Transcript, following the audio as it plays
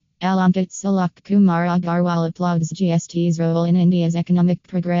Alankit's Alok Kumar Agarwal applauds GST's role in India's economic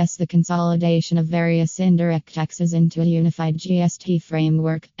progress. The consolidation of various indirect taxes into a unified GST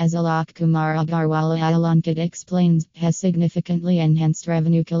framework, as Alok Kumar Agarwal Alankit explains, has significantly enhanced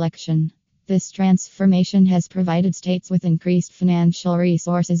revenue collection. This transformation has provided states with increased financial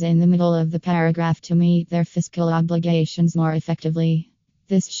resources in the middle of the paragraph to meet their fiscal obligations more effectively.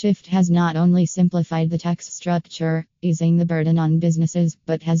 This shift has not only simplified the tax structure, easing the burden on businesses,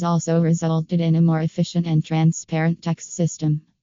 but has also resulted in a more efficient and transparent tax system.